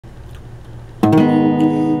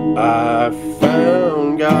I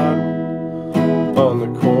found God on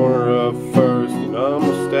the corner of First and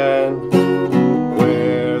Understand,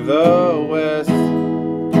 where the West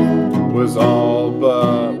was all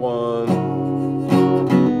but one.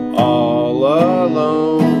 All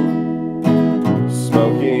alone,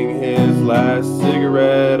 smoking his last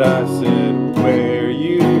cigarette. I said, "Where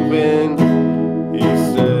you been?" He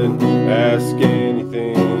said, "Ask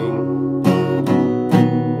anything."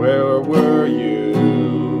 Where were you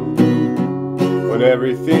when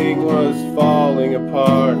everything was falling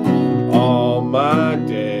apart? All my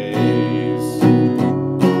days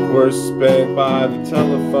were spent by the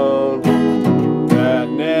telephone that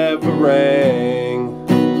never rang,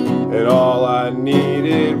 and all I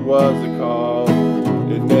needed was a call.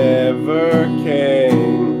 It never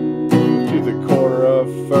came to the corner of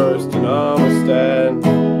First and Amistad.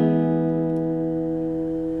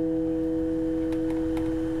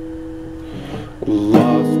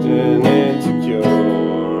 Lost and insecure,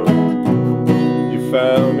 you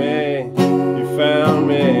found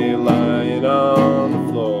me lying on the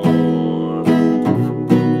floor,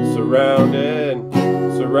 surrounded,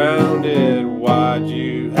 why'd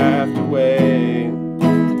you have to wait?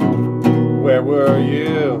 Where were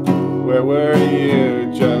you,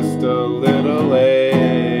 just a little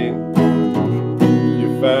late? You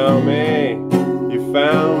found me.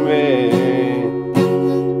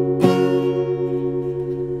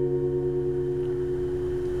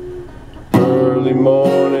 Early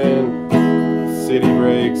morning, the city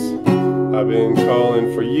breaks. I've been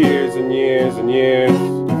calling for years and years and years,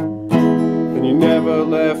 and you never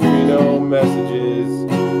left me no messages,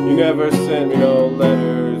 you never sent me no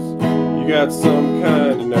letters. You got some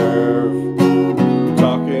kind of nerve,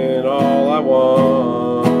 talking all I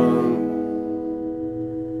want.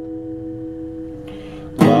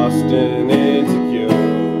 Lost and insecure,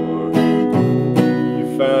 you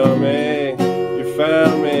found me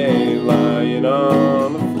lying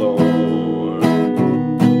on the floor,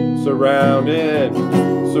 surrounded,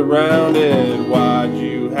 why'd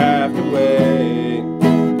you have to wait?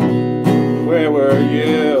 Where were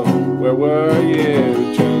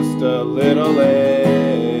you, just a little late?